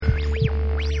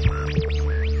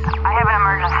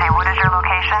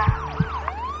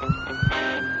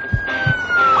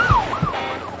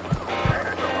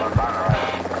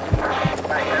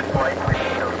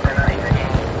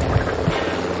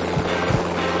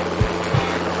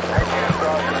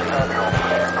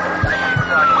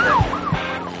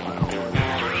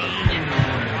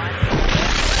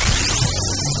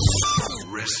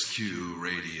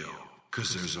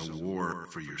Because there's a war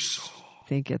for your soul. I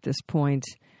think at this point,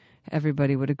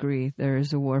 everybody would agree there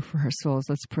is a war for our souls.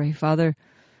 Let's pray. Father,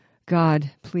 God,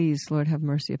 please, Lord, have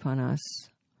mercy upon us.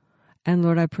 And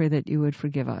Lord, I pray that you would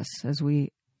forgive us as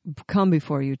we come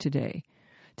before you today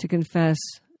to confess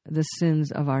the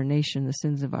sins of our nation, the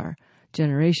sins of our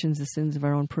generations, the sins of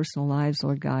our own personal lives,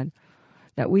 Lord God,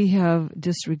 that we have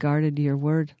disregarded your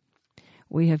word.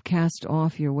 We have cast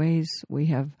off your ways. We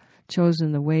have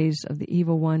chosen the ways of the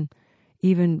evil one,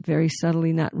 even very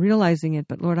subtly, not realizing it.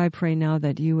 But Lord, I pray now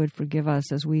that you would forgive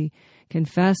us as we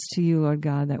confess to you, Lord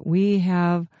God, that we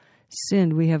have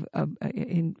sinned. We have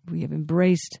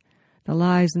embraced the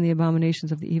lies and the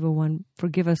abominations of the evil one.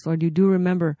 Forgive us, Lord. You do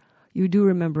remember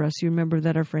us. You remember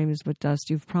that our frame is but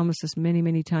dust. You've promised us many,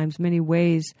 many times, many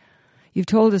ways. You've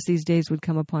told us these days would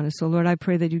come upon us. So, Lord, I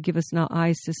pray that you give us now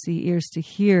eyes to see, ears to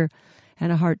hear,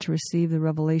 and a heart to receive the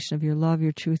revelation of your love,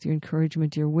 your truth, your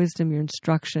encouragement, your wisdom, your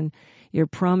instruction, your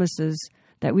promises,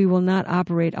 that we will not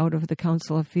operate out of the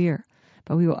counsel of fear,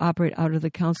 but we will operate out of the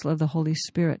counsel of the Holy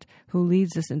Spirit, who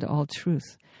leads us into all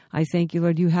truth. I thank you,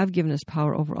 Lord, you have given us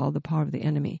power over all the power of the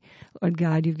enemy. Lord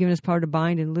God, you've given us power to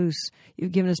bind and loose.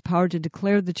 You've given us power to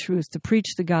declare the truth, to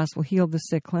preach the gospel, heal the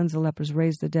sick, cleanse the lepers,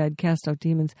 raise the dead, cast out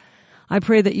demons. I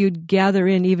pray that you'd gather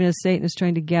in, even as Satan is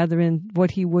trying to gather in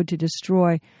what he would to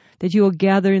destroy, that you will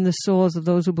gather in the souls of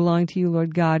those who belong to you,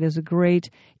 Lord God, as a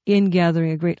great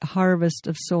ingathering, a great harvest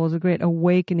of souls, a great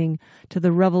awakening to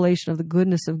the revelation of the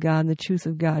goodness of God and the truth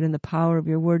of God and the power of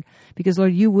your word. Because,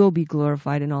 Lord, you will be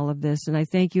glorified in all of this. And I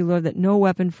thank you, Lord, that no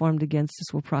weapon formed against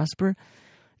us will prosper,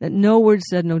 that no word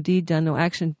said, no deed done, no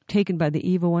action taken by the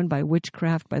evil one, by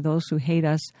witchcraft, by those who hate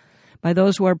us, by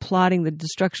those who are plotting the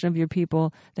destruction of your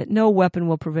people, that no weapon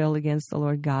will prevail against the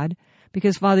Lord God.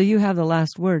 Because, Father, you have the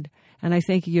last word. And I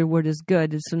thank you, your word is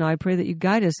good. And so now I pray that you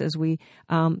guide us as we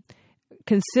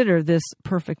consider this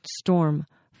perfect storm,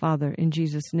 Father, in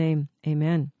Jesus' name.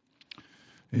 Amen.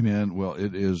 Amen. Well,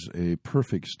 it is a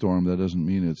perfect storm. That doesn't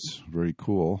mean it's very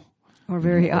cool. Or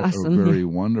very awesome. Or very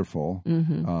wonderful.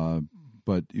 Mm-hmm.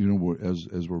 But, you know,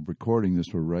 as we're recording this,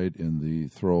 we're right in the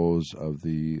throes of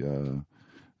the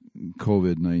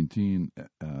COVID-19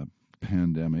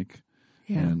 pandemic.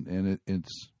 Yeah. And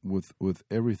it's with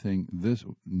everything. This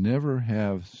never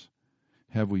have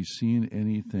we seen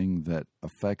anything that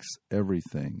affects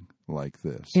everything like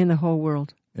this in the whole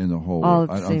world. In the whole all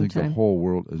world, at the I same think time. the whole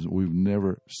world is. We've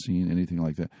never seen anything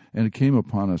like that, and it came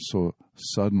upon us so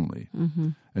suddenly. Mm-hmm.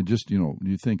 And just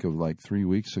you think of like 3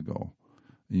 weeks ago,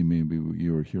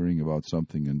 you were hearing about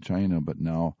something in China, but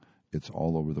now it's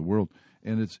all over the world.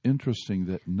 And it's interesting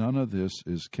that none of this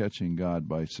is catching God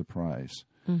by surprise.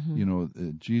 Mm-hmm. You know,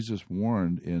 Jesus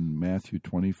warned in Matthew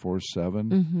 24:7,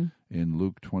 mm-hmm. in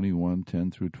Luke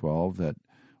 21:10 through 12, that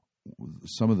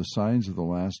some of the signs of the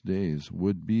last days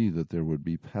would be that there would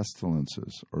be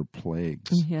pestilences or plagues.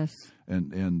 Yes.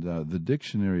 And the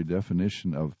dictionary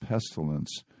definition of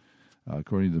pestilence,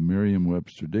 according to the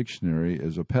Merriam-Webster Dictionary,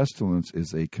 is a pestilence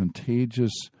is a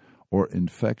contagious or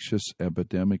infectious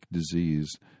epidemic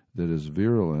disease that is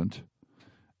virulent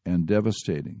and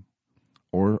devastating,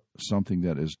 or something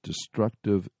that is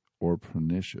destructive or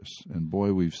pernicious. And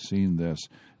boy, we've seen this,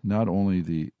 not only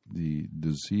the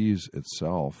disease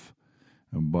itself,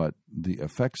 but the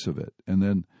effects of it. And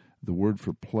then the word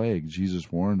for plague, Jesus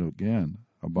warned again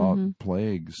about mm-hmm.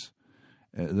 plagues,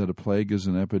 that a plague is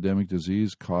an epidemic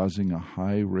disease causing a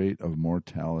high rate of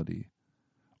mortality,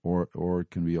 or it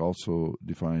can be also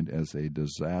defined as a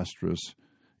disastrous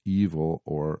evil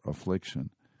or affliction.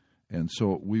 And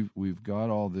so we've got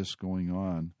all this going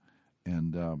on,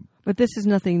 and but this is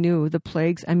nothing new. The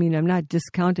plagues. I mean, I'm not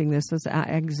discounting this. That's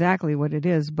exactly what it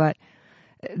is. But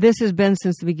this has been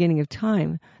since the beginning of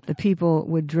time. The people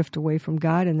would drift away from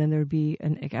God, and then there would be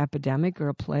an epidemic or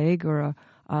a plague or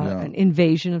an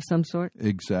invasion of some sort.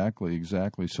 Exactly.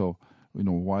 So,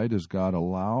 why does God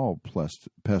allow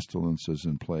pestilences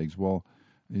and plagues? Well,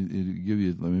 it give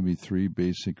you maybe three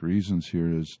basic reasons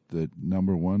here. Is that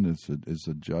number one is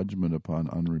a judgment upon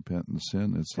unrepentant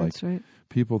sin. It's That's right.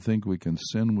 People think we can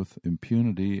sin with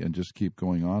impunity and just keep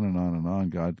going on and on and on.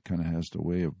 God kind of has the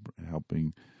way of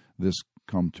helping this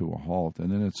come to a halt.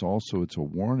 And then it's a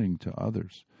warning to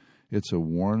others. It's a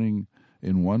warning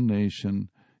in one nation,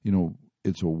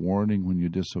 it's a warning when you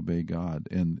disobey God.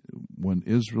 And when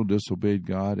Israel disobeyed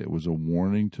God, it was a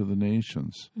warning to the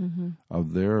nations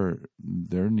of their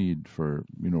need for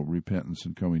repentance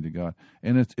and coming to God,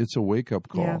 and it's a wake up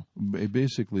call. Yeah.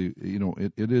 Basically,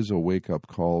 it is a wake up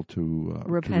call to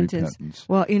repentance.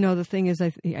 Well, the thing is,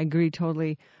 I agree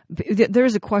totally. There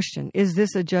is a question: is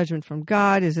this a judgment from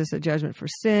God? Is this a judgment for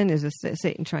sin? Is this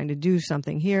Satan trying to do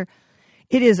something here?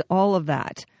 It is all of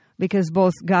that. Because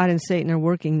both God and Satan are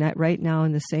working right now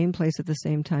in the same place at the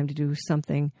same time to do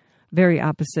something very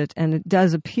opposite. And it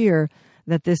does appear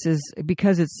that this is,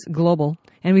 because it's global,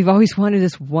 and we've always wanted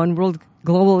this one world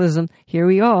globalism. Here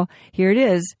we are. Here it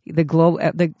is.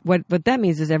 What that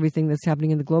means is everything that's happening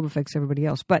in the globe affects everybody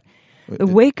else. But the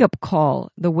wake up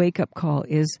call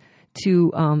is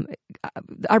to,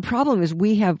 our problem is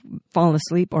we have fallen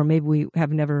asleep, or maybe we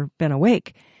have never been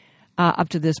awake. Up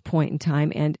to this point in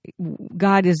time, and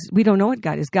we don't know what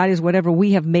God is. God is whatever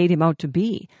we have made him out to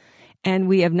be. And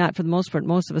we have not, for the most part,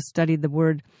 most of us studied the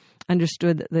Word,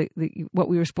 understood what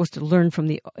we were supposed to learn from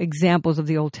the examples of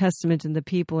the Old Testament and the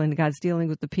people, and God's dealing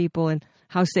with the people, and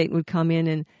how Satan would come in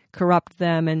and corrupt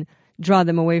them and draw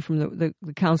them away from the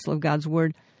counsel of God's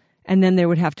Word. And then there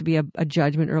would have to be a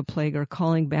judgment or a plague or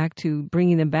calling back to,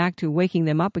 bringing them back to, waking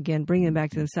them up again, bringing them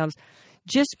back to themselves.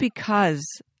 Just because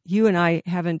you and I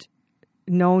haven't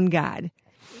known God,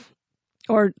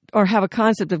 or have a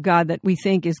concept of God that we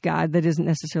think is God that isn't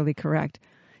necessarily correct,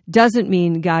 doesn't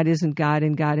mean God isn't God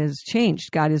and God has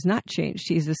changed. God is not changed.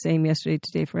 He's the same yesterday,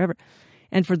 today, forever.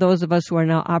 And for those of us who are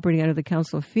now operating under the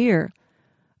counsel of fear,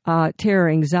 terror,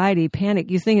 anxiety, panic,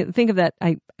 you think of that.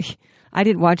 I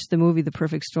didn't watch the movie The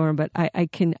Perfect Storm, but I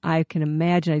can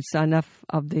imagine. I saw enough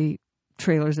of the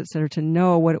trailers, etc., to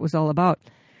know what it was all about.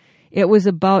 It was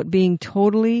about being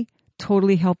totally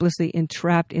helplessly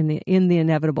entrapped in the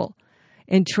inevitable,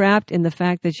 entrapped in the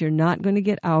fact that you're not going to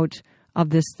get out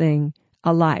of this thing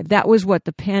alive. That was what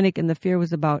the panic and the fear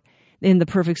was about in The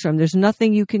Perfect Storm. There's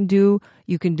nothing you can do,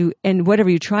 and whatever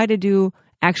you try to do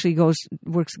actually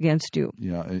works against you.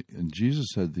 Yeah, and Jesus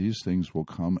said these things will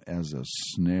come as a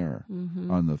snare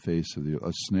on the face of the earth.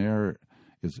 A snare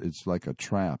it's like a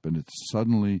trap, and it's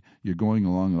suddenly you're going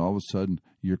along, and all of a sudden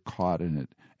you're caught in it.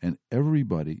 And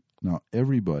everybody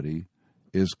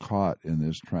is caught in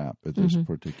this trap at this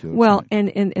particular point.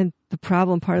 And the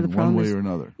problem, part of the problem one way is, or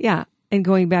another. Yeah, and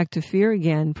going back to fear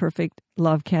again, perfect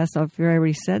love casts out fear. I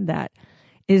already said that.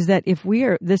 Is that if we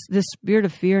are this spirit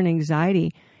of fear and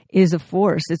anxiety is a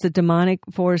force. It's a demonic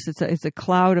force. It's a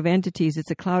cloud of entities.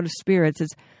 It's a cloud of spirits.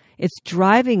 It's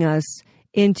driving us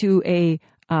into a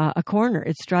corner.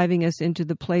 It's driving us into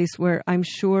the place where I'm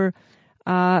sure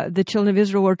the children of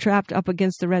Israel were trapped up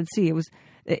against the Red Sea.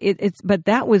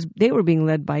 They were being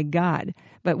led by God.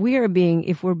 But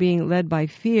if we're being led by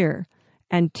fear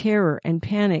and terror and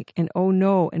panic and oh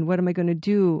no, and what am I going to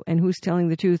do, and who's telling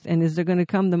the truth, and is there going to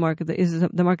come the mark of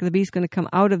the beast going to come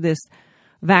out of this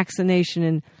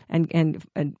vaccination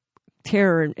and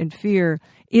terror and fear?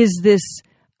 Is this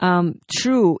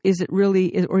true? Is it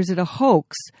really, or is it a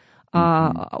hoax?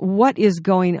 What is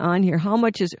going on here? How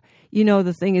much is,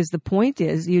 the thing is, the point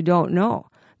is you don't know.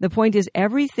 The point is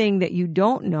everything that you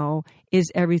don't know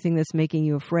is everything that's making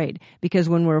you afraid. Because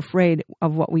when we're afraid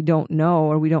of what we don't know,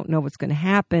 or we don't know what's going to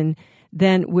happen,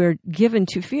 then we're given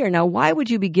to fear. Now, why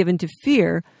would you be given to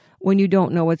fear when you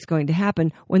don't know what's going to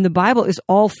happen, when the Bible is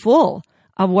all full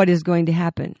of what is going to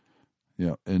happen?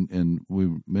 Yeah, and we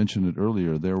mentioned it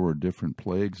earlier. There were different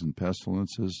plagues and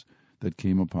pestilences that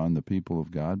came upon the people of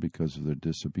God because of their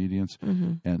disobedience.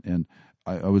 And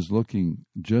I was looking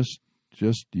just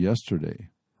yesterday,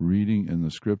 reading in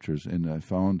the scriptures, and I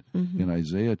found in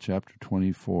Isaiah chapter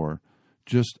 24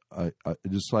 just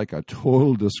like a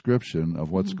total description of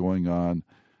what's going on,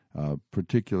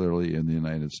 particularly in the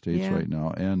United States right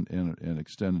now, and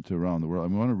extended to around the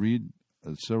world. I want to read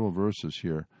several verses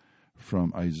here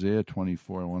from Isaiah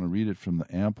 24. I want to read it from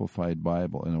the Amplified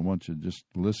Bible, and I want you to just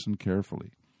listen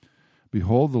carefully.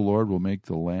 Behold, the Lord will make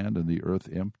the land and the earth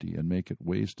empty, and make it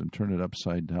waste, and turn it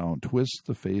upside down, twist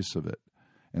the face of it,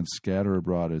 and scatter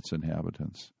abroad its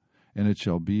inhabitants. And it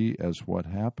shall be as what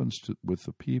happens with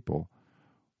the people,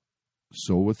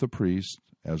 so with the priest,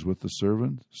 as with the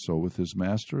servant, so with his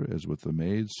master, as with the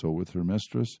maid, so with her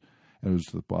mistress,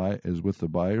 as with the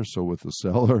buyer, so with the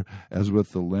seller, as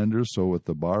with the lender, so with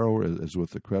the borrower, as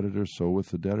with the creditor, so with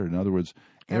the debtor. In other words,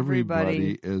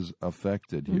 everybody is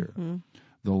affected here.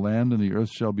 The land and the earth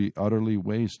shall be utterly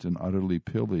waste and utterly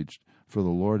pillaged, for the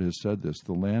Lord has said this.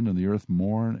 The land and the earth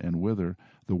mourn and wither.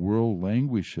 The world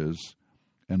languishes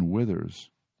and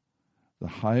withers. The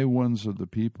high ones of the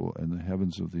people and the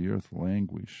heavens of the earth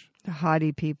languish. The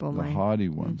haughty people. The haughty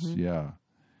ones, yeah.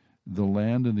 the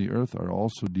land and the earth are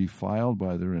also defiled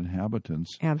by their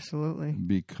inhabitants Absolutely.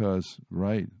 because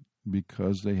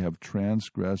they have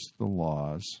transgressed the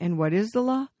laws. And what is the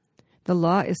law? The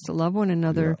law is to love one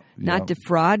another, not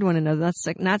defraud one another,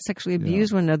 not sexually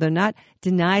abuse one another, not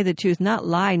deny the truth, not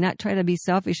lie, not try to be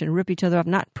selfish and rip each other off,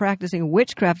 not practicing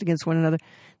witchcraft against one another.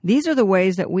 These are the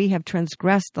ways that we have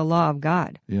transgressed the law of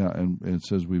God. Yeah, and it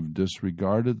says we've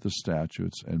disregarded the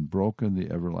statutes and broken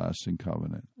the everlasting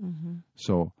covenant. Mm-hmm.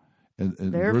 So, and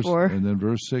therefore, then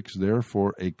verse 6,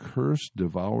 therefore a curse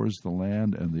devours the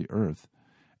land and the earth,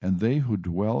 and they who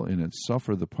dwell in it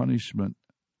suffer the punishment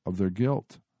of their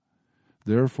guilt.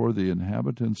 Therefore the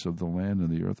inhabitants of the land and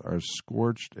the earth are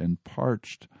scorched and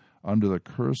parched under the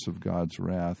curse of God's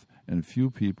wrath, and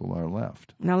few people are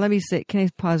left. Now let me say, can I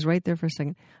pause right there for a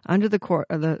second? Under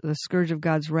the scourge of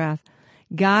God's wrath,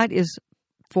 God is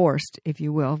forced, if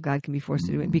you will, if God can be forced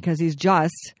to do it, because he's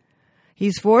just.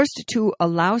 He's forced to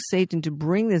allow Satan to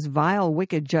bring this vile,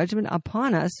 wicked judgment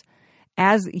upon us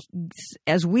as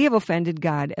we have offended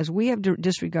God, as we have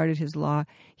disregarded his law,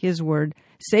 his word.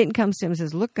 Satan comes to him and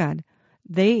says, look, God,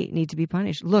 they need to be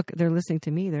punished. Look, they're listening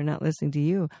to me. They're not listening to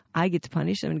you. I get to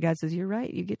punish them. And God says, you're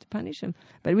right. You get to punish them.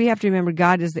 But we have to remember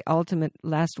God is the ultimate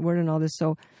last word in all this.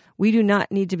 So we do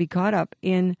not need to be caught up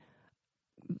in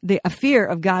a fear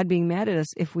of God being mad at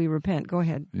us if we repent. Go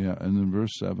ahead. Yeah, and then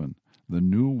verse 7, the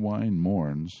new wine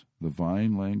mourns, the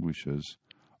vine languishes,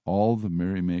 all the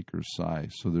merrymakers sigh.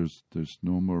 So there's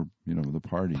no more, the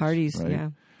parties. Parties, right? yeah.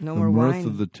 No the more wine. The mirth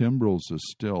of the timbrels is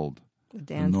stilled. The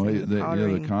dancing,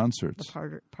 the concerts,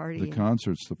 the party, the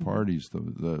concerts, the parties,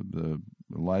 the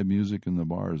live music in the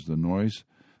bars, the noise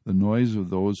of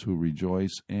those who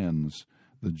rejoice ends.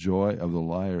 The joy of the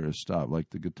lyre is stopped,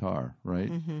 like the guitar,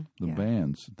 right? Mm-hmm.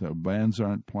 The bands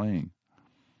aren't playing.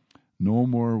 No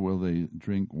more will they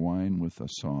drink wine with a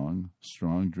song.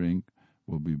 Strong drink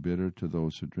will be bitter to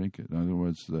those who drink it. In other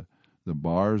words, the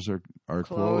bars are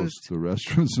closed. The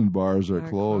restaurants and bars are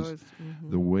closed.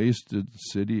 Mm-hmm. The wasted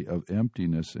city of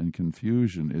emptiness and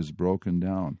confusion is broken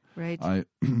down. Right. I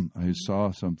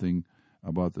saw something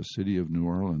about the city of New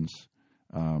Orleans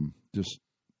just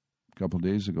a couple of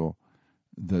days ago,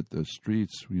 that the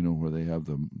streets, where they have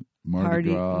the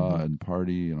Mardi Gras and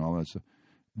party and all that stuff,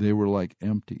 they were like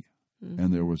empty. Mm-hmm.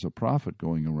 And there was a prophet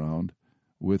going around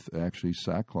with actually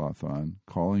sackcloth on,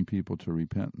 calling people to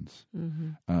repentance.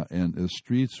 Mm-hmm. And the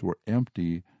streets were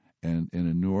empty, and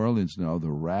in New Orleans now,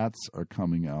 the rats are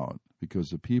coming out because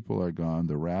the people are gone.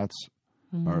 The rats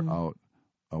are out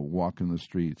walking the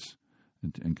streets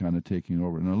and kind of taking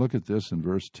over. Now look at this in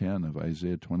verse 10 of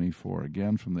Isaiah 24,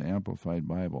 again from the Amplified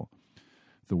Bible.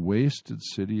 The wasted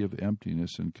city of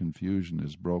emptiness and confusion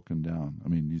is broken down. I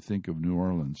mean, you think of New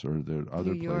Orleans, or there are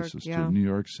other places too. New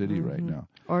York City right now.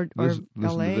 Or listen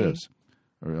LA. to this.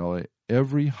 Or LA.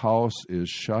 Every house is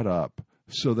shut up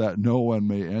so that no one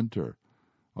may enter.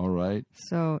 All right?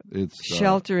 So it's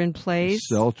shelter in place.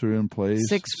 Shelter in place.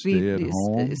 6 feet. Stay at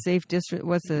home. Safe distance.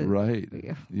 What's the... Right.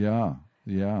 Yeah.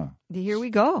 Here we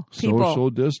go, people. Social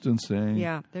distancing.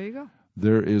 Yeah, there you go.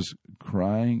 There is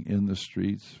crying in the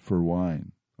streets for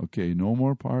wine. Okay, no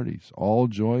more parties. All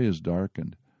joy is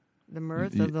darkened. The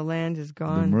mirth of the land is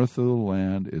gone. The mirth of the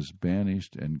land is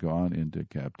banished and gone into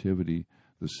captivity.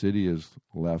 The city is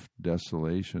left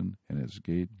desolation, and its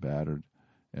gate battered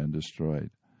and destroyed.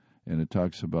 And it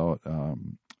talks about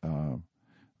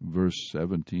verse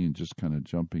 17, just kind of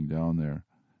jumping down there,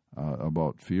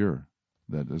 about fear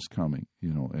that is coming,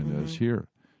 and is here.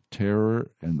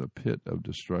 Terror and the pit of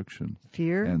destruction.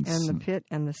 Fear and the pit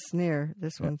and the snare.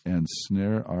 This one. And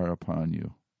snare are upon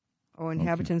you. O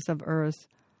inhabitants of earth.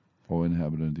 O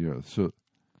inhabitant of the earth. So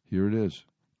here it is.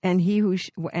 And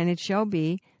and it shall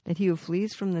be that he who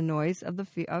flees from the noise of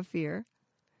fear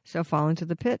shall fall into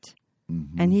the pit.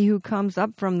 Mm-hmm. And he who comes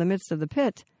up from the midst of the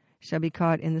pit shall be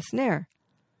caught in the snare.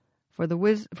 For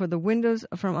the windows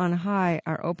from on high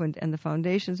are opened, and the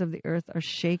foundations of the earth are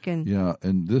shaken. Yeah,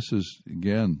 and this is,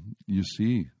 again, you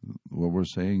see, what we're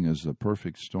saying is a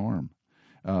perfect storm.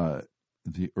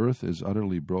 The earth is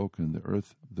utterly broken.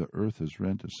 The earth is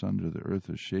rent asunder. The earth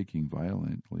is shaking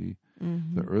violently.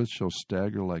 Mm-hmm. The earth shall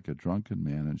stagger like a drunken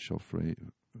man, and shall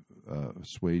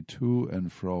sway to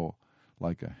and fro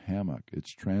like a hammock.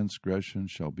 Its transgression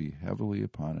shall be heavily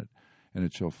upon it, and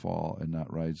it shall fall and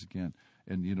not rise again.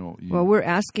 And well, we're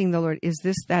asking the Lord, is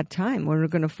this that time when we're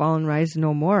going to fall and rise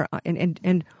no more?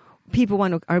 And people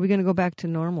want to, are we going to go back to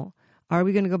normal? Are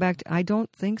we going to go back to, I don't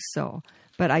think so,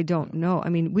 but I don't know. I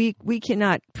mean, we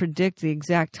cannot predict the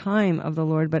exact time of the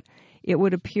Lord, but it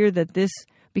would appear that this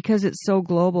because it's so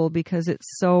global, because it's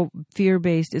so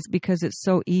fear-based, it's because it's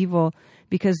so evil,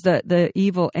 because the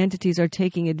evil entities are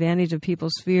taking advantage of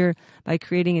people's fear by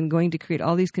creating and going to create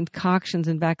all these concoctions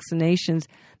and vaccinations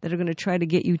that are going to try to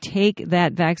get you take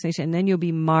that vaccination, and then you'll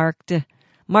be marked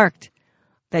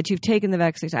that you've taken the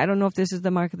vaccination. I don't know if this is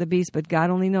the mark of the beast, but God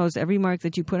only knows. Every mark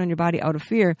that you put on your body out of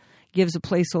fear gives a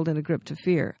placehold and a grip to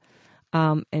fear.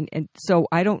 And so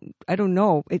I don't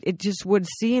know. It just would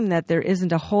seem that there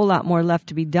isn't a whole lot more left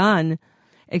to be done,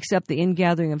 except the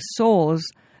ingathering of souls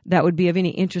that would be of any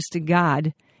interest to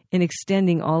God in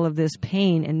extending all of this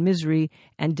pain and misery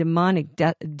and demonic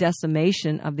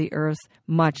decimation of the earth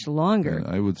much longer. And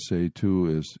I would say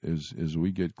too, as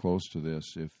we get close to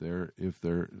this,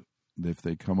 if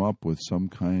they come up with some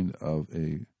kind of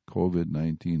a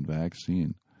COVID-19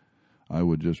 vaccine, I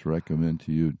would just recommend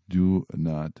to you, do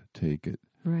not take it.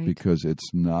 Right. Because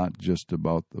it's not just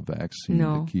about the vaccine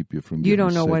to keep you from getting sick. You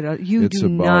don't know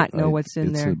not know what's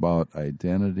in there. It's about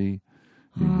identity.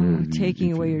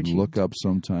 Taking away your look up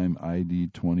sometime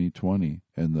ID 2020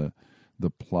 and the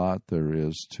plot there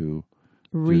is to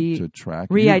track.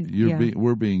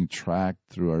 We're being tracked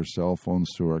through our cell phones,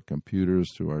 through our computers,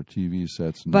 through our TV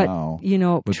sets now.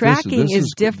 But tracking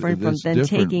is different than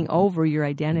taking over your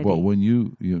identity. Well, when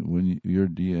your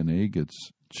DNA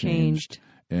gets changed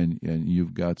and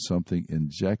you've got something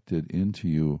injected into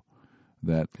you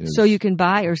that is, so you can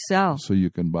buy or sell. So you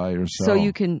can buy or sell. So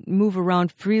you can move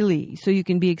around freely. So you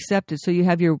can be accepted. So you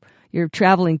have your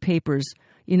traveling papers,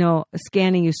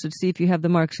 scanning you to see if you have the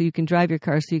mark, so you can drive your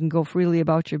car, so you can go freely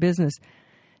about your business.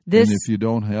 And if you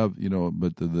don't have,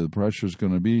 but the pressure's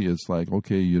going to be, it's like,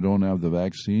 okay, you don't have the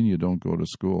vaccine, you don't go to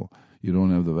school. You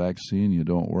don't have the vaccine, you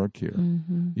don't work here.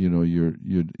 Mm-hmm.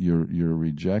 You're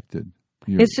rejected.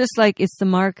 It's just like it's the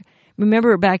mark.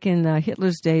 Remember back in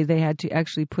Hitler's day, they had to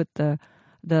actually put the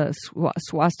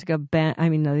swastika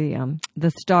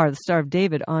the Star of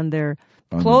David on their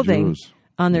clothing.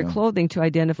 On their clothing to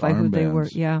identify who they were.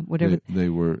 Yeah, whatever. They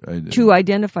were... to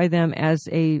identify them as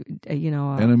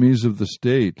enemies of the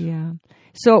state. Yeah.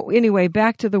 So anyway,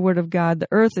 back to the Word of God. The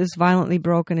earth is violently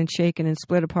broken and shaken and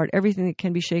split apart. Everything that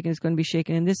can be shaken is going to be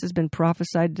shaken. And this has been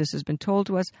prophesied. This has been told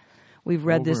to us. We've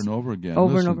read this over and over again.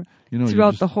 Over and over.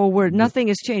 Throughout the whole Word. Nothing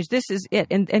has changed. This is it.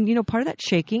 And part of that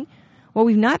shaking... What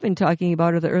we've not been talking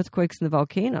about are the earthquakes and the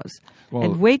volcanoes.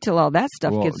 And wait till all that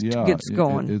stuff gets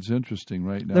going. It's interesting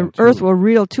right now. The earth will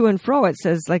reel to and fro, it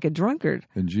says, like a drunkard.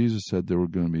 And Jesus said there were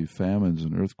going to be famines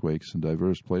and earthquakes in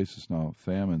diverse places. Now,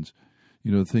 famines,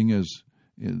 the thing is,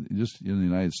 just in the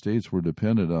United States, we're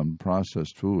dependent on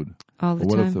processed food. All the time.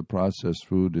 What if the processed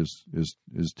food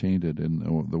is tainted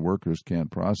and the workers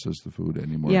can't process the food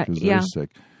anymore because they're sick?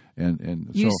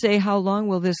 And you say, how long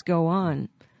will this go on?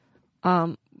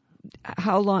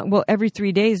 How long? Well, every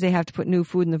 3 days they have to put new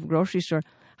food in the grocery store.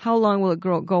 How long will it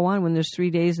go on when there's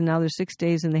 3 days and now there's 6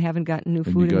 days and they haven't gotten new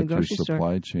food in the grocery store? Your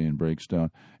supply chain breaks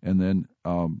down. And then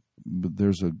but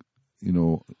there's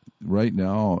right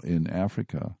now in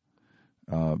Africa,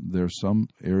 there's some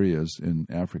areas in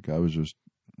Africa, I was just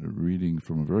reading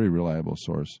from a very reliable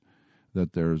source,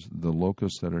 that there's the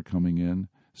locusts that are coming in.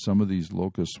 Some of these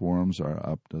locust swarms are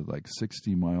up to like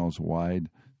 60 miles wide,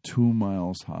 2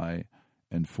 miles high,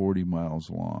 and 40 miles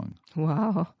long.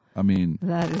 Wow. I mean,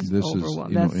 this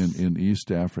is in East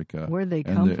Africa. Where'd they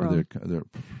come from?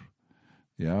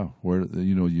 Where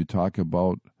you talk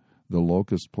about the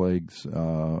locust plagues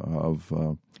of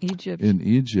Egypt. In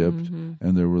Egypt,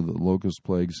 and there were the locust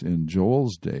plagues in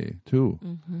Joel's day too,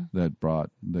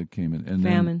 that came in. And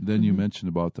famine. Then you mentioned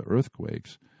about the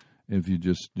earthquakes. If you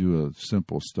just do a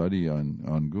simple study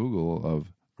on Google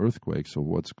of earthquakes, of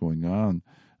what's going on,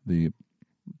 the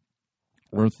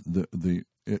earth, the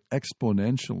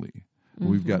exponentially,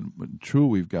 we've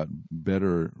got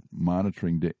better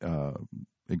monitoring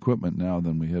equipment now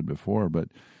than we had before, but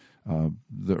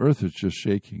the earth is just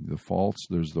shaking. The faults,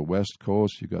 there's the west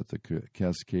coast, you got the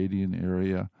Cascadian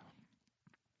area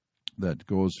that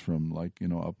goes from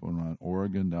up around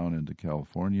Oregon down into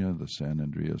California, the San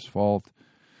Andreas Fault.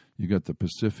 You got the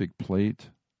Pacific Plate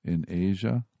in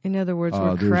Asia. In other words,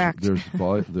 we're cracked.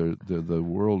 The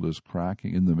world is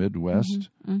cracking in the Midwest.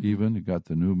 Even you got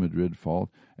the New Madrid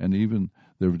Fault, and even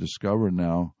they've discovered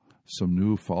now some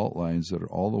new fault lines that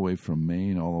are all the way from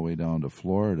Maine all the way down to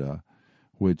Florida,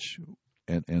 which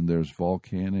and there's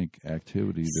volcanic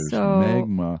activity. There's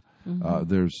magma.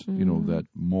 There's that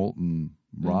molten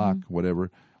rock, whatever.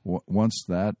 Once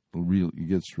that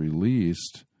gets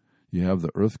released, you have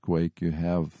the earthquake. You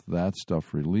have that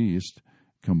stuff released,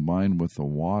 combined with the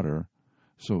water.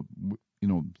 So,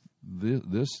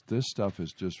 this stuff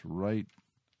is just right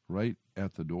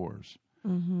at the doors.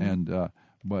 And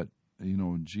but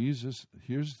Jesus,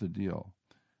 here's the deal.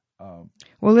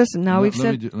 Well, listen, now we've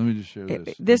said... Let me just share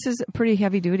this. This is pretty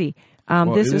heavy duty.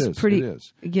 Well, this it is pretty... It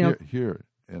is. Here,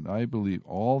 and I believe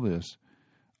all this...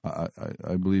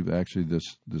 I believe actually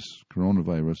this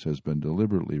coronavirus has been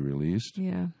deliberately released.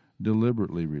 Yeah.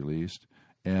 Deliberately released,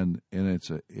 and it's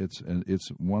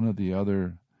one of the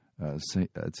other.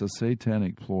 It's a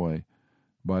satanic ploy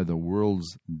by the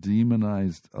world's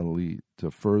demonized elite to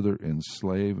further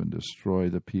enslave and destroy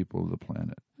the people of the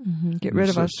planet. Mm-hmm. Get rid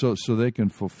of us. So they can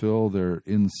fulfill their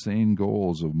insane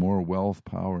goals of more wealth,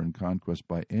 power, and conquest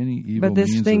by any evil means. But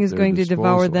this thing is going to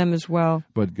devour them as well.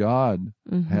 But God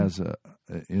has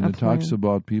it talks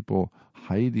about people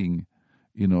hiding,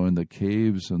 in the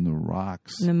caves and the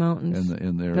rocks, in the mountains,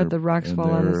 and let the rocks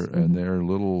fall on us, and their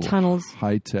little tunnels,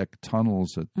 high-tech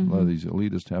tunnels that a lot of these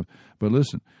elitists have. But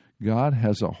listen, God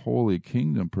has a holy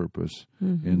kingdom purpose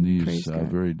in these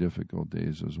very difficult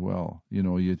days as well.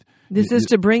 This is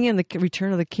to bring in the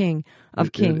return of the King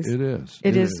of Kings. It is.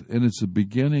 And it's the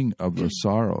beginning of the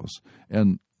sorrows.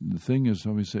 And the thing is,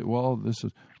 somebody say, well,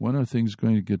 when are things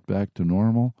going to get back to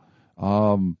normal?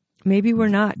 Maybe we're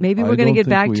not. Maybe we're going to get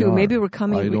back to. Maybe we're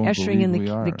ushering in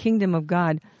the kingdom of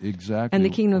God. Exactly. And the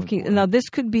kingdom of Kings. Now, this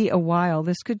could be a while.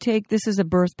 This is a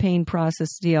birth pain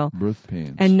process deal. Birth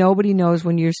pains. And nobody knows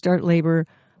when you start labor,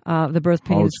 the birth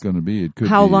pains. How it's going to be. It could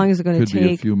how long is it going to take? Could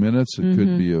be a few minutes. It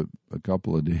could be a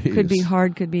couple of days. Could be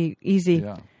hard. Could be easy.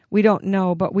 Yeah. We don't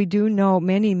know, but we do know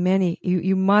many.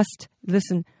 You must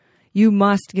listen. You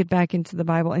must get back into the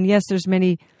Bible. And yes, there's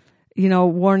many,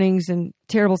 warnings and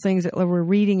terrible things that we're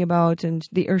reading about, and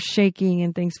the earth shaking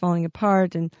and things falling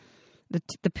apart, and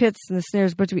the pits and the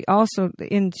snares. But we also,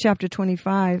 in chapter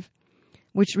 25,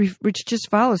 which just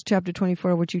follows chapter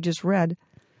 24, which you just read,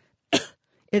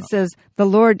 it says, the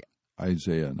Lord...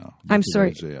 Isaiah now. I'm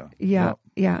sorry. Isaiah. Yeah,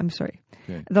 I'm sorry.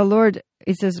 Okay. The Lord,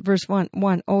 it says, verse 1,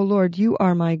 O Lord, you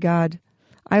are my God.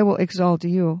 I will exalt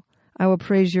you. I will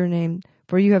praise your name,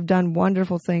 for you have done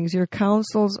wonderful things. Your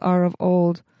counsels are of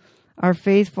old, are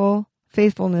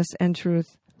faithfulness and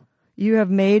truth. You have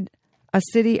made a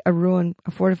city a ruin,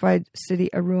 a fortified city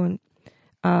a ruin.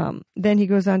 Then he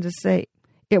goes on to say,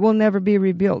 it will never be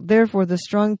rebuilt. Therefore, the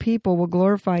strong people will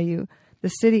glorify you. The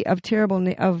city of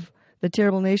the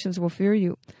terrible nations will fear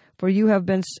you. For you have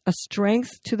been a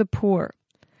strength to the poor,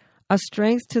 a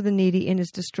strength to the needy in his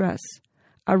distress,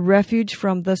 a refuge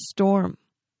from the storm,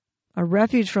 a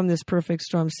refuge from this perfect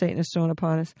storm Satan has thrown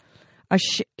upon us, a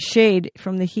shade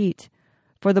from the heat.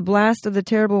 For the blast of the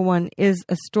terrible one is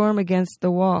a storm against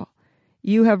the wall.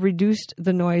 You have reduced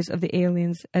the noise of the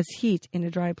aliens as heat in a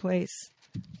dry place.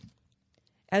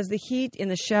 As the heat in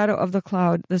the shadow of the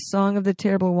cloud, the song of the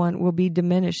terrible one will be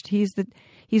diminished. He's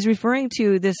referring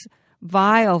to this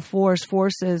vile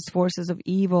forces of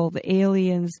evil, the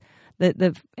aliens,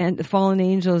 and the fallen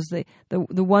angels,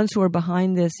 the ones who are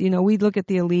behind this. We look at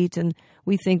the elite and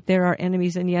we think they're our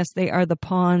enemies, and yes, they are the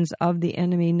pawns of the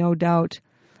enemy, no doubt.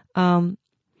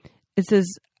 It says,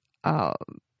 and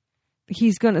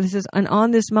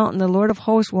on this mountain the Lord of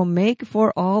hosts will make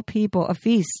for all people a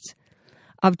feast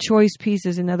of choice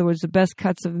pieces, in other words, the best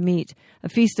cuts of meat, a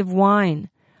feast of wine,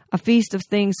 a feast of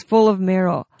things full of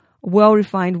marrow,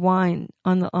 well-refined wine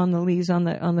on the leaves, on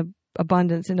the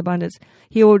abundance.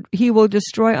 He will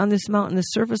destroy on this mountain the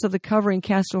surface of the covering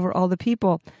cast over all the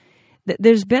people.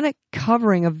 There's been a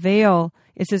covering, a veil.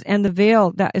 It says, and the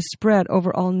veil that is spread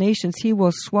over all nations. He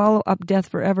will swallow up death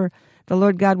forever. The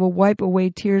Lord God will wipe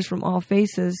away tears from all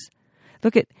faces.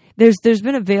 Look at, there's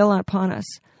been a veil upon us.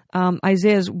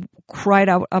 Isaiah's cried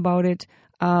out about it.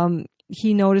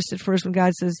 He noticed it first when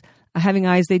God says, having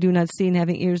eyes they do not see and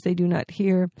having ears they do not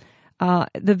hear.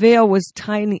 The veil was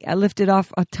lifted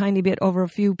off a tiny bit over a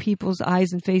few people's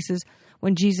eyes and faces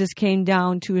when Jesus came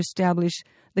down to establish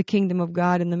the kingdom of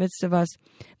God in the midst of us.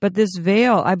 But this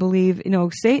veil, I believe,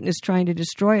 Satan is trying to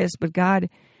destroy us, but God,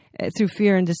 through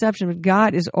fear and deception, but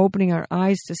God is opening our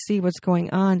eyes to see what's going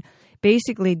on.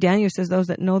 Basically, Daniel says those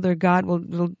that know their God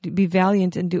will be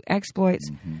valiant and do exploits.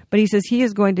 Mm-hmm. But he says he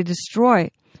is going to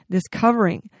destroy this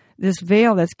covering, this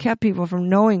veil that's kept people from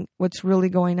knowing what's really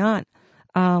going on.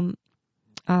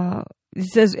 It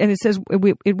says,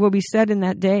 it will be said in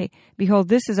that day, behold,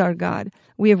 this is our God.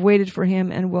 We have waited for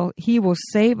him, and he will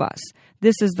save us.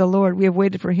 This is the Lord. We have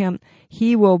waited for him.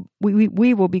 We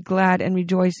will be glad and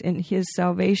rejoice in his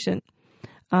salvation.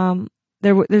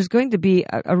 There's going to be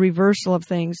a reversal of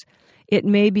things. It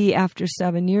may be after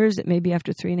 7 years. It may be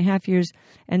after 3.5 years.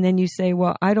 And then you say,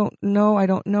 well, I don't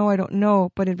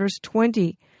know. But in verse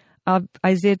 20 of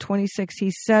Isaiah 26,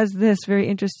 he says this, very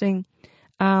interesting.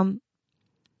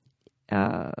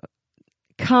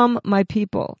 Come, my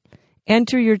people,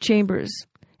 enter your chambers,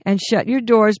 and shut your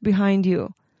doors behind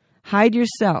you. Hide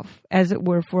yourself, as it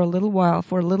were, for a little while,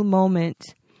 for a little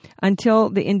moment, until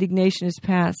the indignation is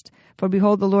past. For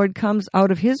behold, the Lord comes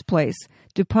out of his place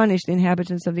to punish the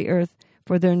inhabitants of the earth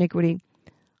for their iniquity.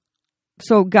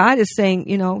 So God is saying,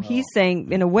 he's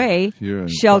saying, in a way,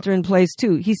 shelter in place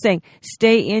too. He's saying,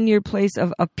 stay in your place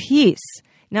of peace.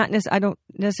 I don't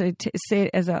necessarily say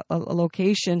it as a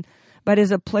location, but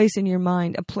as a place in your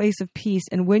mind, a place of peace.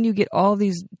 And when you get all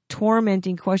these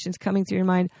tormenting questions coming through your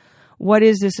mind, what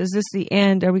is this? Is this the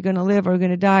end? Are we going to live? Are we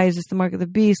going to die? Is this the mark of the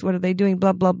beast? What are they doing?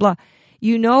 Blah, blah, blah.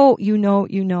 You know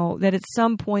that at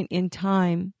some point in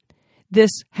time, this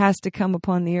has to come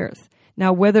upon the earth.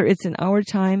 Now, whether it's in our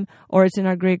time or it's in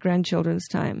our great-grandchildren's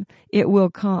time, it will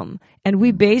come. And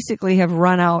we basically have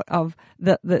run out of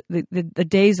the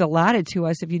days allotted to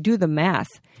us. If you do the math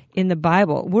in the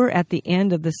Bible, we're at the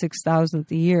end of the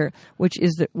 6,000th year, which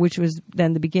was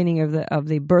then the beginning of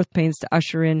the birth pains to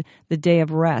usher in the day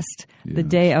of rest, the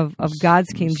day of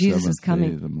God's kingdom. Jesus is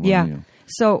coming. Yeah.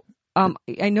 So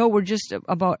I know we're just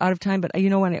about out of time, but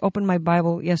when I opened my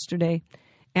Bible yesterday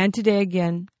and today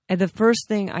again, and the first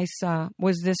thing I saw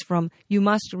was this you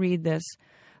must read this,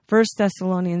 1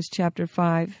 Thessalonians chapter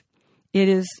 5. It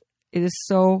is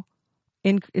so,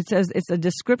 it says it's a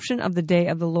description of the day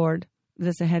of the Lord.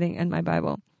 That's a heading in my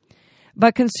Bible.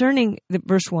 But concerning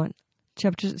verse 1,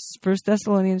 1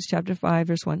 Thessalonians chapter 5,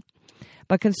 verse 1.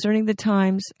 But concerning the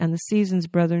times and the seasons,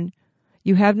 brethren,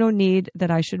 you have no need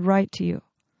that I should write to you.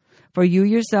 For you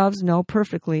yourselves know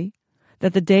perfectly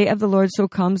that the day of the Lord so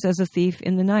comes as a thief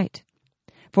in the night.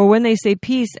 For when they say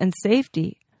peace and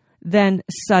safety, then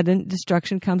sudden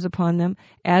destruction comes upon them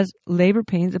as labor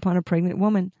pains upon a pregnant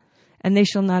woman, and they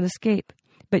shall not escape.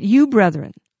 But you,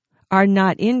 brethren, are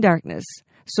not in darkness,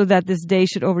 so that this day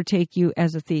should overtake you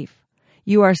as a thief.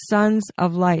 You are sons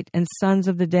of light and sons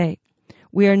of the day.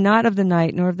 We are not of the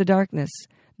night nor of the darkness.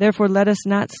 Therefore let us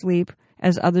not sleep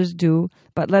as others do,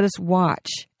 but let us watch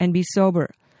and be sober.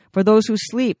 For those who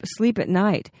sleep, sleep at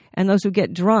night, and those who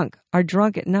get drunk are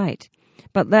drunk at night.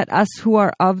 But let us who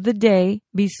are of the day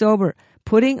be sober,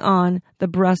 putting on the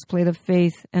breastplate of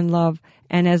faith and love,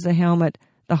 and as a helmet,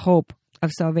 the hope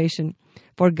of salvation.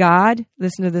 For God,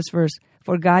 listen to this verse,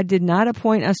 for God did not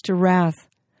appoint us to wrath,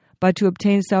 but to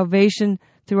obtain salvation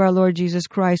through our Lord Jesus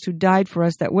Christ, who died for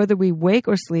us, that whether we wake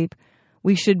or sleep,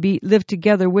 we should live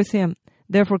together with him.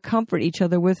 Therefore comfort each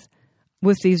other with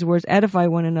these words, edify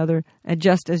one another,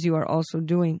 just as you are also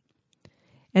doing.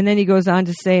 And then he goes on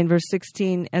to say in verse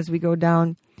 16, as we go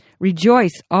down,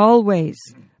 rejoice always,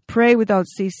 pray without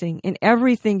ceasing, in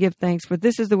everything give thanks, for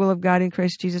this is the will of God in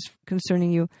Christ Jesus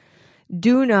concerning you.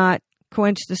 Do not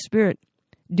quench the spirit.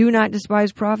 Do not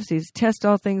despise prophecies. Test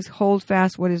all things, hold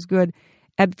fast what is good.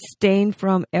 Abstain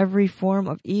from every form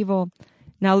of evil.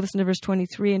 Now listen to verse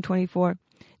 23 and 24.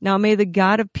 Now may the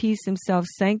God of peace himself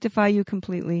sanctify you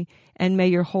completely, and may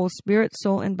your whole spirit,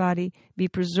 soul, and body be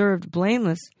preserved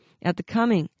blameless at the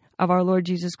coming of our Lord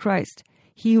Jesus Christ.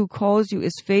 He who calls you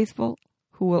is faithful,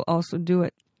 who will also do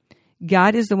it.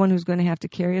 God is the one who's going to have to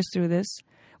carry us through this.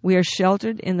 We are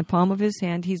sheltered in the palm of his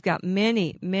hand. He's got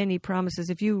many, many promises.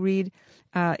 If you read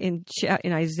in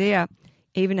Isaiah,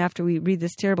 even after we read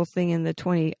this terrible thing in the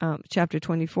chapter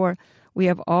 24, we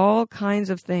have all kinds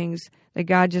of things that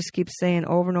God just keeps saying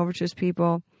over and over to his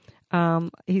people.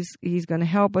 He's going to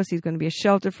help us. He's going to be a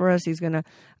shelter for us. He's going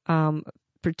to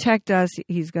protect us.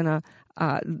 He's going to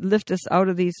lift us out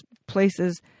of these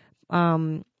places.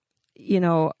 In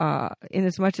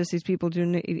as much as these people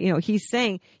do, he's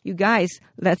saying, you guys,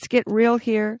 let's get real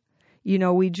here.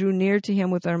 We drew near to him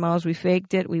with our mouths. We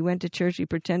faked it. We went to church. We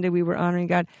pretended we were honoring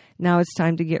God. Now it's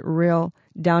time to get real,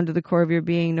 down to the core of your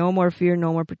being. No more fear,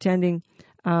 no more pretending.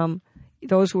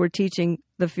 Those who are teaching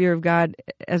the fear of God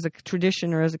as a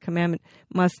tradition or as a commandment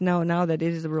must know now that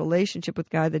it is a relationship with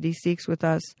God that he seeks with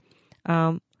us,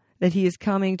 that he is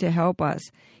coming to help us.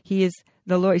 He is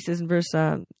the Lord. He says in verse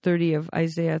 30 of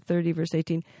Isaiah 30, verse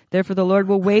 18, therefore the Lord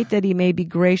will wait that he may be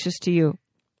gracious to you,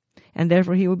 and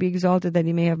therefore he will be exalted that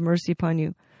he may have mercy upon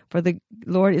you. For the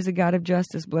Lord is a God of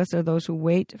justice. Blessed are those who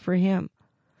wait for him.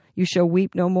 You shall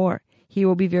weep no more. He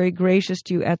will be very gracious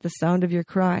to you at the sound of your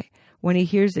cry. When he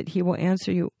hears it, he will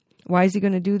answer you. Why is he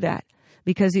going to do that?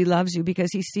 Because he loves you,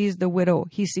 because he sees the widow,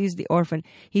 he sees the orphan,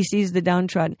 he sees the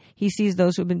downtrodden, he sees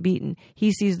those who've been beaten,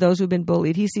 he sees those who've been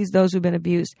bullied, he sees those who've been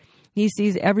abused, he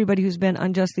sees everybody who's been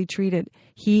unjustly treated.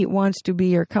 He wants to be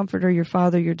your comforter, your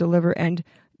father, your deliverer, and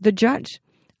the judge.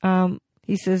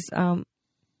 He says,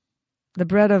 the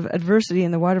bread of adversity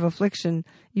and the water of affliction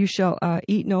you shall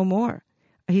eat no more.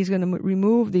 He's going to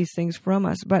remove these things from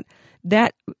us. But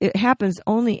it happens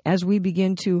only as we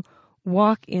begin to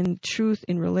walk in truth,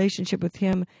 in relationship with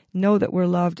Him, know that we're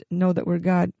loved, know that we're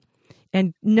God.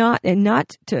 And not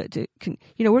to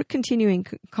we're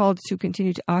called to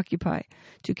continue to occupy,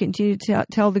 to continue to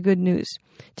tell the good news,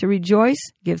 to rejoice,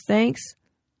 give thanks,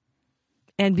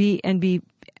 and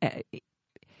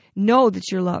know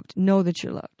that you're loved. Know that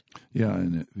you're loved. Yeah,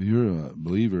 and if you're a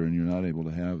believer and you're not able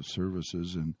to have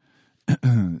services and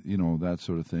that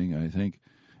sort of thing, I think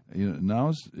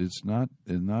now it's not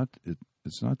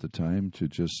the time to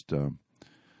just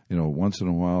once in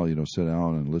a while, sit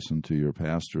down and listen to your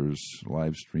pastor's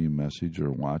live stream message or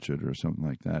watch it or something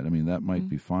like that. I mean, that might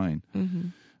be fine. Mm-hmm.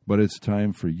 But it's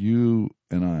time for you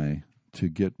and I to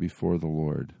get before the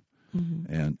Lord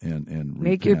and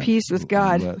make your peace with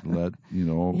God. Let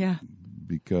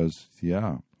because,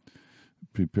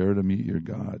 prepare to meet your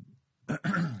God.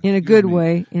 In a good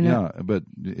way. But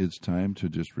it's time to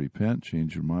just repent,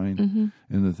 change your mind. Mm-hmm.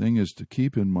 And the thing is to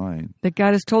keep in mind that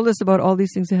God has told us about all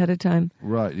these things ahead of time.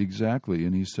 Right, exactly.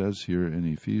 And He says here in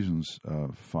Ephesians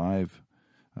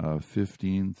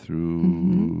 5:15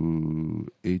 through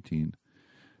 18,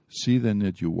 see then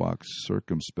that you walk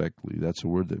circumspectly. That's a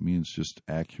word that means just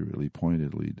accurately,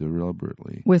 pointedly,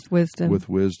 deliberately. With wisdom.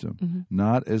 Mm-hmm.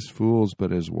 Not as fools,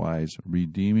 but as wise,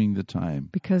 redeeming the time.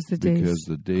 Because the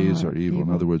days are evil.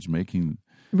 In other words,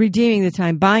 redeeming the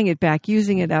time, buying it back,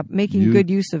 using it up, making good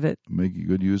use of it. Making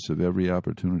good use of every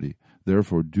opportunity.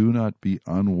 Therefore, do not be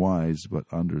unwise, but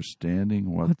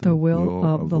understanding what the will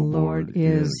of the Lord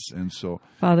is. And so,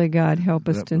 Father God, help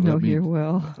us to know your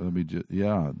will.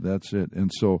 That's it.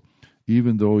 And so,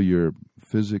 even though your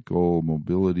physical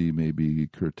mobility may be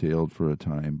curtailed for a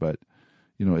time, but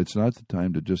it's not the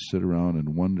time to just sit around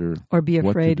and wonder or be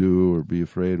afraid. What to do or be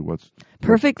afraid.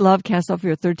 Perfect love casts off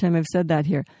fear. Third time I've said that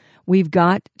here. We've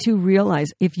got to realize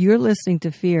if you're listening to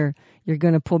fear, you're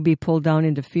going to be pulled down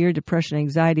into fear, depression,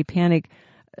 anxiety, panic,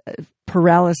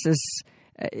 paralysis,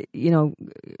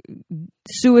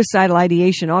 suicidal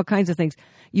ideation, all kinds of things.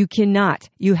 You cannot.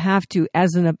 You have to,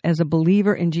 as a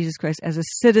believer in Jesus Christ, as a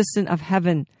citizen of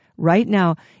heaven, right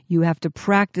now, you have to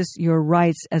practice your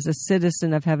rights as a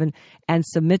citizen of heaven and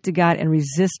submit to God and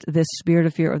resist this spirit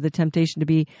of fear or the temptation to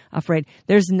be afraid.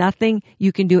 There's nothing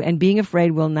you can do, and being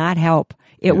afraid will not help.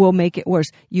 It will make it worse.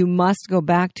 You must go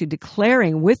back to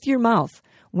declaring with your mouth,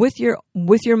 with your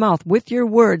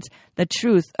words, the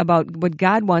truth about what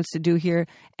God wants to do here,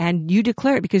 and you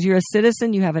declare it because you're a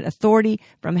citizen. You have an authority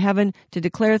from heaven to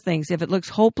declare things. If it looks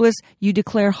hopeless, you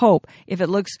declare hope. If it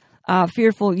looks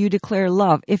fearful, you declare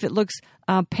love. If it looks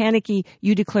panicky,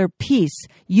 you declare peace.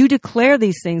 You declare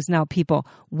these things now, people.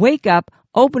 Wake up,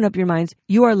 open up your minds.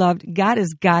 You are loved. God has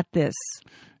got this.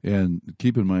 And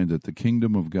keep in mind that the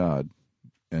kingdom of God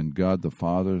and God the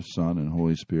Father, Son, and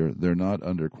Holy Spirit, they're not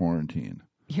under quarantine.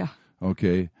 Yeah.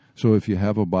 Okay? So if you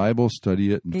have a Bible,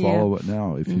 study it and follow it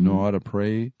now. If you know how to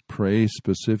pray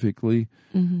specifically.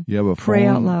 Mm-hmm. You have a pray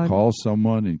phone, out loud. Call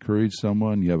someone, encourage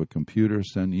someone. You have a computer,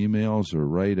 send emails or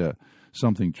write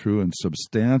something true and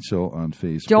substantial on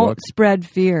Facebook. Don't spread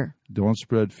fear. Don't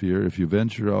spread fear. If you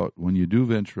when you do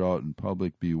venture out in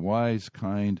public, be wise,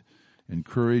 kind,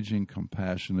 encouraging,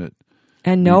 compassionate,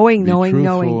 and knowing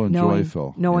joyful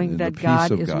that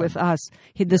God is with us.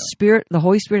 The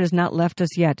Holy Spirit has not left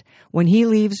us yet. When He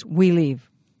leaves, we leave.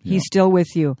 He's still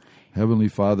with you. Heavenly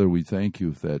Father, we thank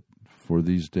you that for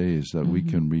these days that we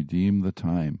can redeem the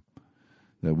time,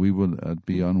 that we will not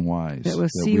be unwise, that we'll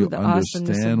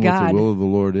understand what the will of the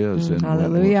Lord is, and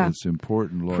hallelujah. It's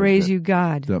important, Lord. Praise you,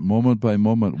 God. That moment by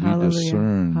moment we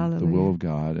discern the will of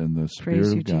God, and the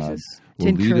Spirit of God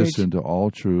will lead us into all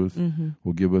truth,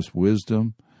 will give us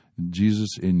wisdom.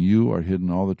 Jesus, in you are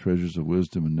hidden all the treasures of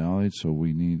wisdom and knowledge, so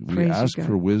we ask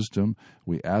for wisdom,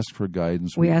 we ask for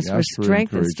guidance, we ask for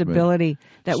strength and stability,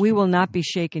 that we will not be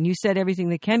shaken. You said everything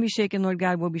that can be shaken, Lord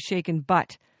God, will be shaken,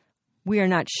 but we are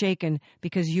not shaken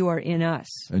because you are in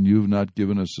us. And you've not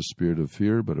given us a spirit of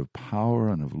fear, but of power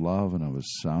and of love and of a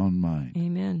sound mind.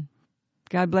 Amen.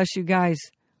 God bless you guys.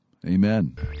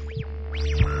 Amen. I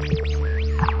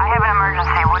have an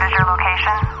emergency. What is your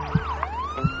location?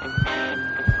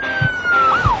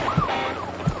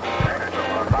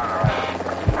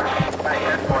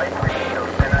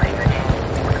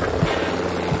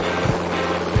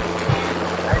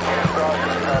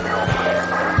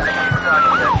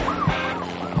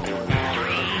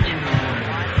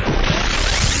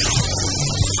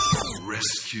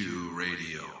 Rescue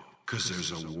Radio, because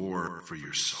there's a war for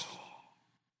your soul.